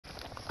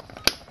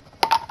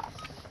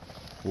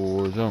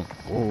Warzone.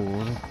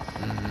 Warzone.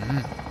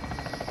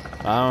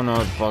 I don't know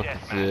what the fuck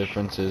the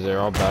difference is. They're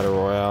all battle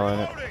royale in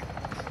it.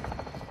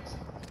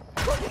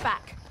 Got your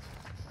back.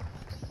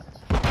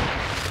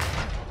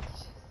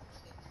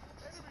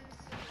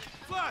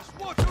 Flash,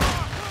 watch your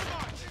arm!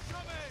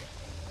 Incoming!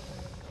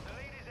 The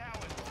lead is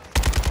ours.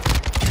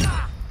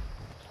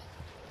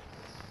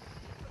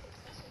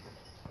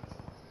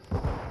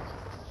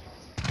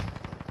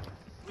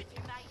 With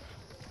you, mate.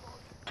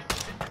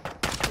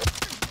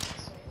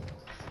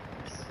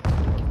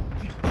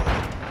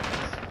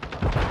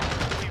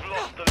 We've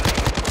lost the lead.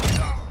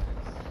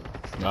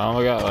 I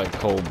got like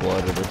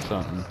cold-blooded or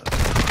something.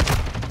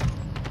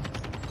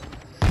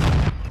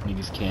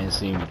 Niggas can't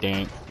see me.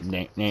 Dang,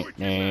 dang, dang,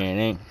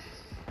 dang,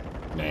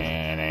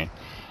 dang,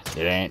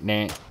 dang,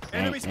 dang,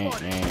 Enemy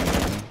spotted.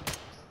 dang.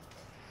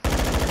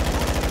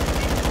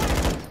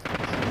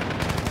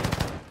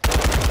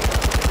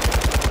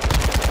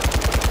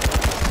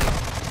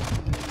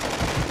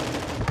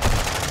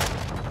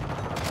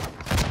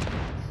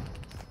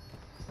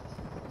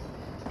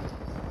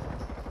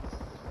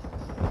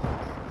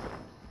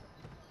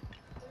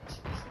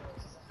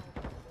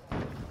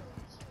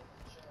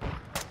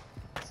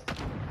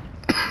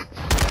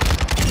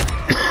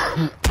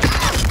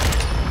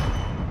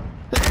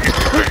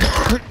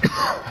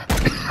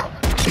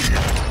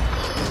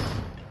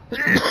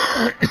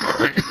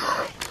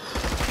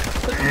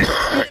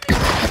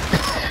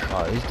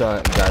 Oh, these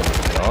guys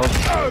are dogs.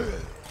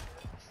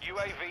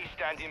 UAV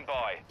standing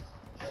by.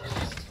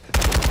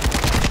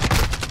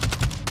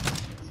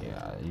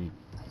 Yeah, you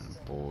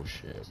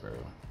bullshit, bro.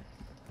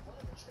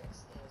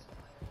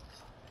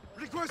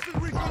 Requesting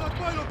recon at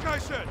my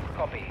location.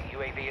 Copy.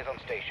 UAV is on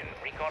station.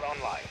 Recon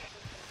online.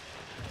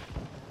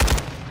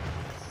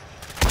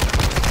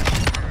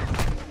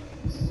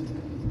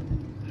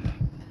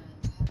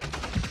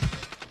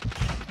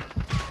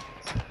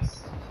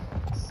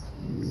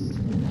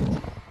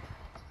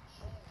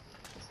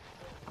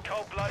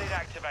 Cold-blooded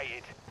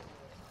activated.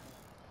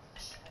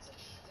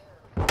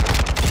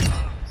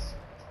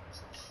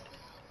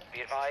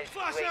 Be advised,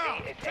 Flash UAV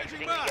out! is Changing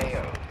exiting back. the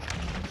AO.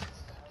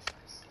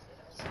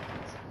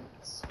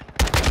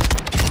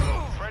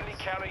 Friendly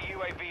counter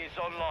UAV is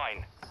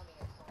online.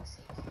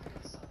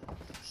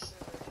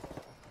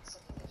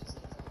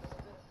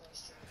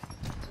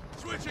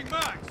 Switching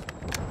mags.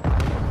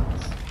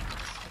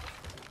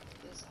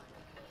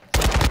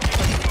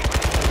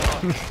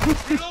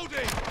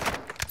 Reloading.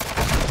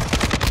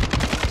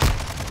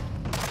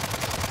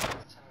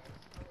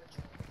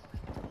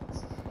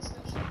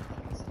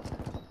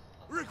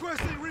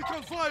 Requesting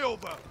recon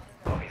flyover.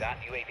 Copy that.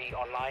 UAV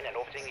online and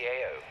orbiting the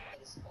AO.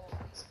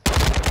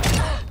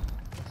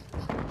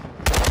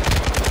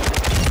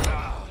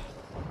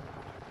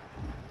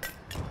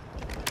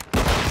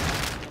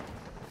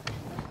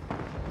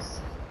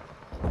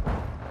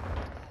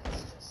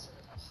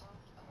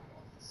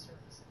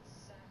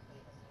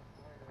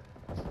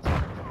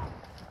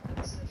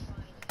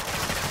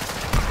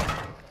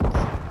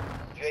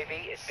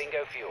 UAV is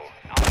bingo fuel.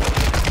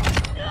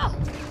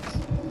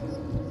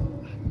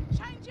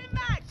 Changing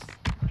mags.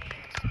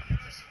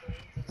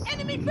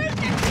 Enemy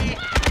movement here.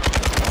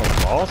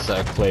 Oh, ball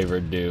sack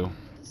flavored do.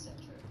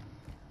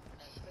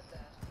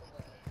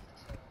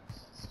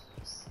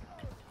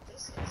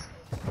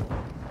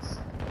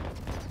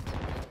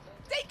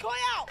 Decoy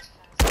out.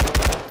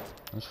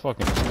 That's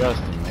fucking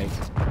disgusting, mate.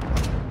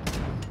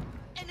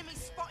 Enemy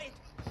spotted.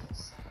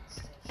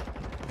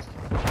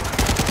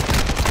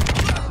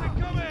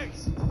 Incoming.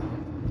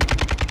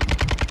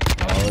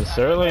 Oh, it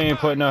certainly ain't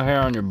putting no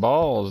hair on your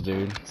balls,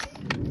 dude.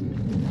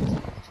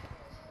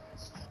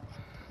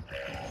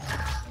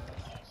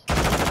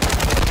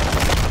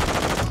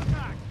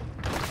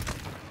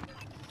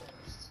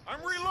 I'm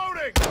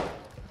reloading.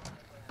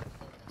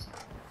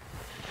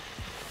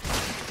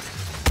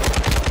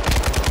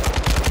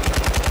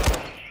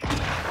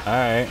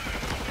 Alright.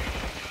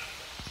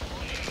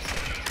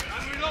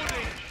 I'm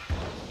reloading.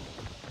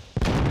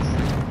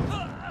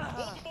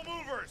 Multiple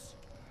movers.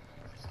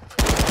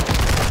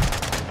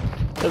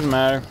 Doesn't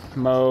matter.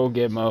 Mow,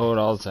 get mowed,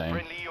 all the same.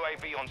 Friendly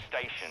UAV on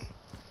station.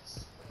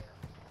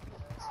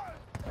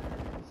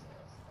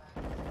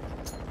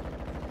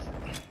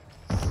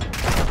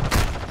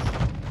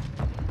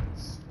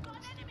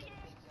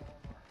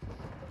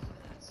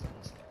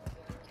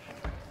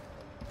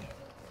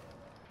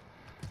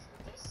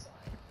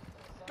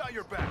 Got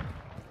your back.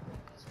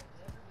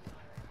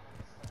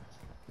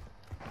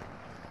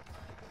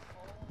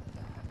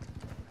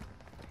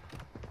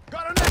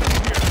 Got an enemy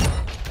here.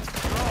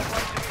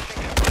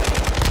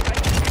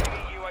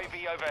 UAV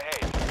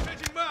overhead.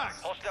 Changing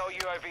max. Hostile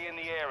UAV in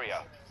the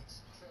area.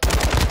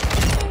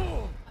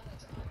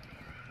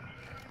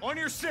 On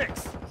your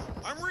 6.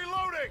 I'm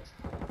reloading.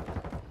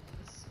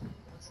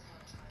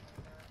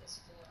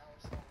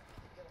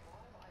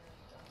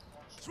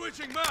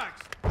 Switching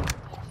max.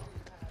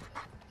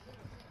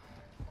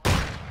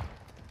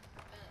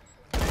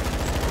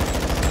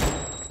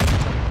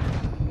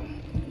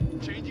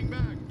 Changing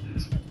mag.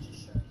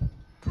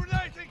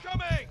 Grenade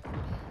incoming.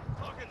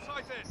 Target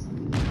sighted.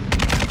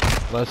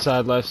 Left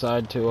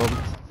side, two of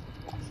them.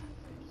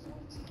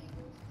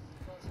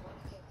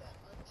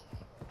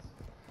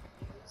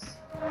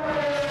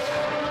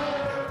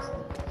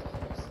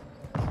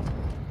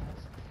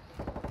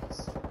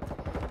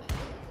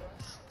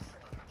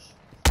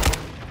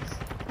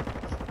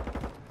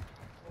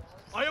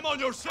 I am on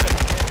your six.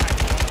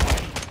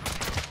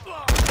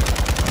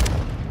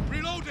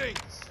 Reloading.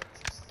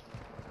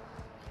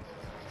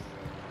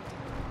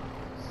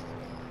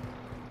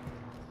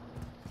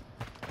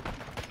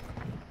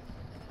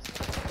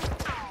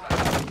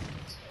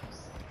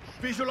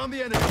 Visual on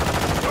the enemy.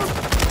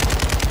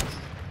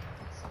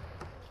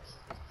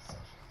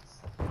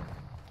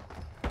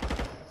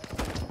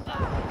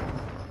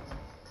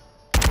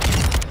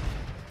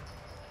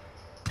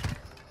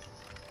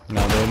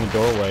 Now they're in the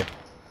doorway.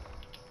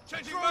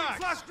 Changing back.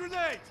 Flash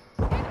grenade.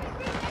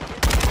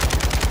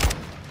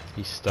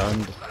 He's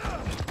stunned.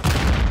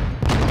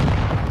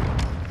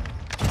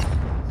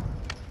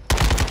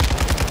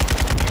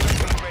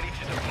 Ready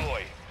to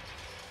deploy.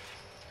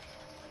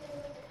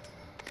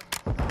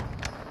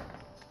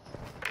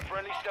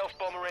 Friendly stealth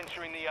bomber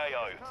entering the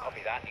AO.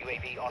 Copy that.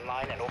 UAV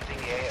online and orbiting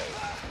the AO.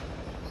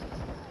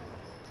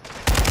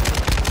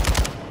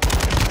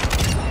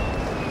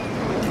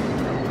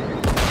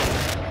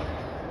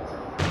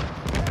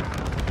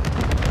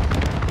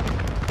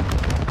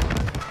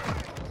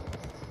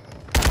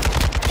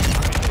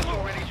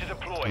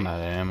 I'm out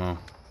of ammo.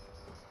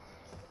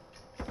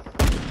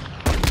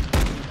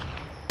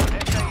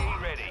 SAE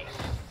ready.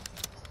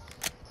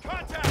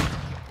 Contact!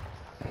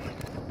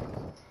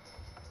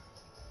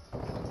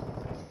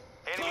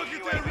 Enemy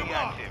Target UAV area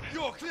marked. active.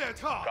 You're clear,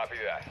 Tar. Copy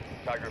that.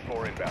 Tiger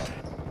 4 inbound.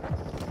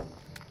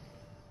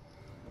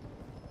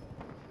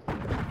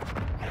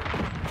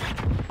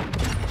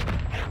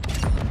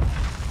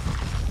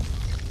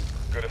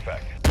 Good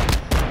effect.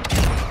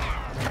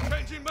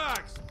 Changing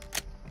mags.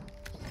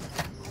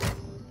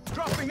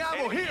 Dropping ammo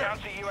Enemy here.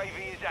 counter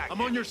UAV is active.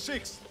 I'm on your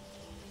six.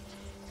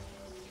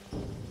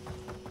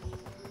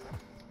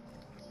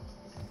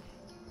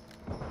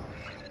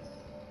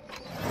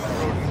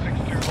 Rodent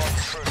 6-2 lost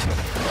cruiser.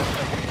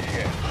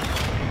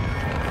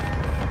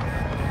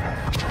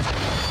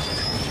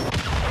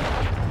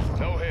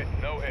 No hit,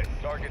 no hit.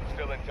 Target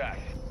still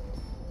intact.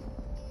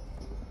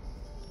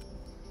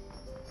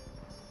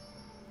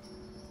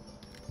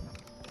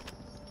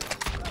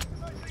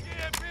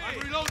 I'm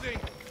reloading.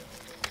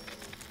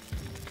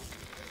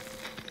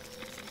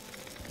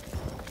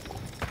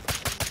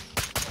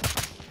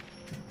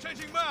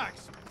 Changing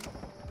mags.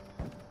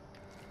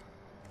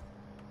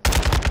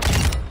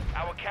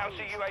 Our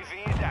counter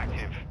UAV is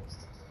active.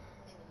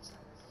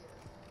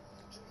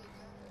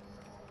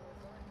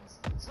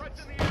 Right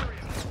in the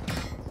area.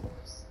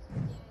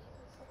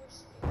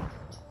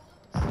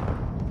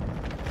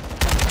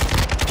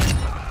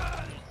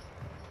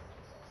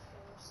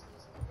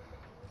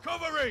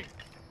 Covering.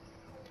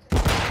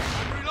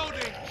 I'm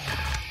reloading.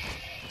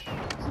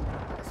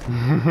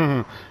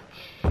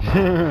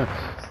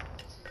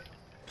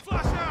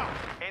 Flash out.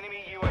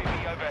 Enemy UAV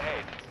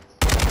overhead.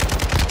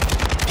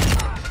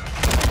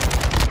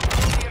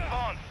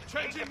 Advance.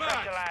 Changing Need to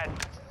pressure mag. land.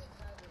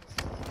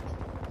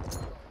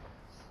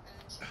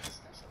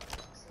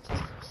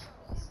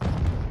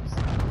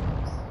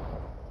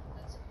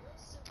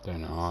 They're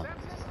not.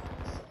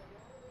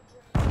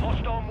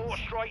 Hostile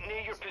mortar strike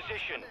near your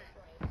position.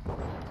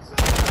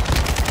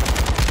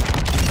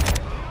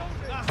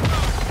 Last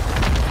round.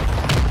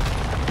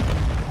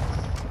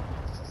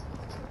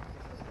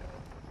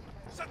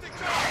 Setting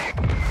charge.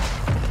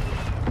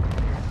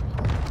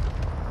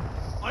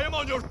 I am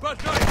on your bad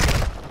guy.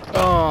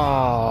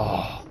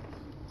 Oh.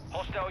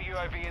 Hostile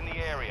UAV in the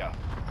area.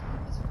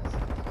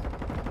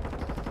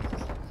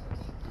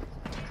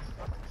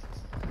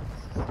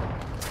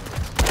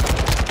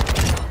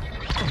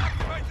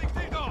 Activating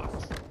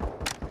DDoS.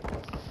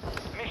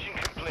 Mission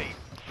complete.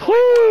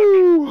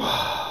 Woo.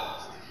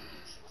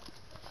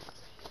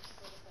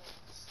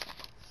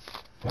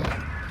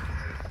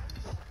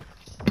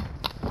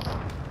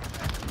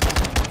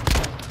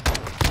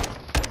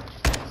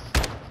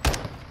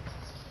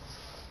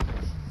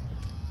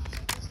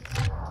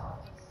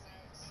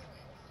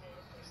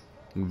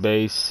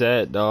 Base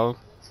set, dog.